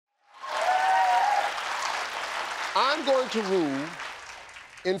I'm going to rule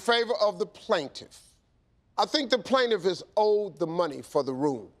in favor of the plaintiff. I think the plaintiff is owed the money for the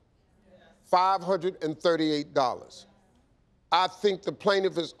room, $538. I think the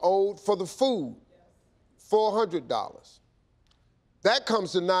plaintiff is owed for the food, $400. That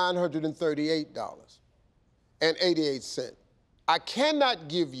comes to $938.88. I cannot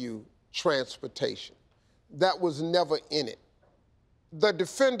give you transportation. That was never in it. The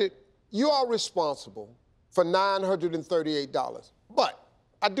defendant, you are responsible for $938. But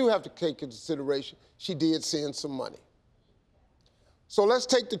I do have to take into consideration she did send some money. So let's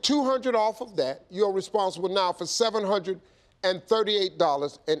take the $200 off of that. You're responsible now for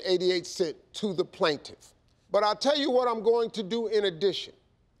 $738.88 to the plaintiff. But I'll tell you what I'm going to do in addition.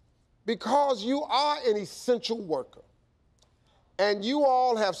 Because you are an essential worker, and you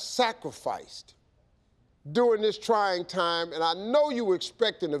all have sacrificed during this trying time, and I know you were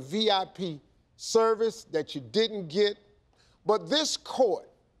expecting a VIP service that you didn't get, but this court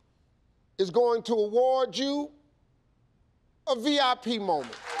is going to award you a VIP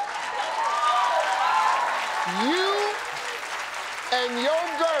moment. You and your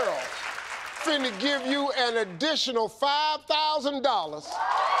girl finna give you an additional $5,000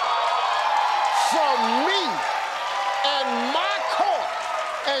 from me and my court,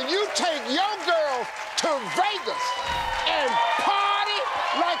 and you take your girl to Vegas and party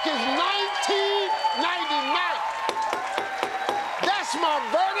like it's 1999. That's my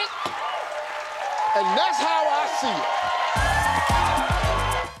verdict, and that's how I see it.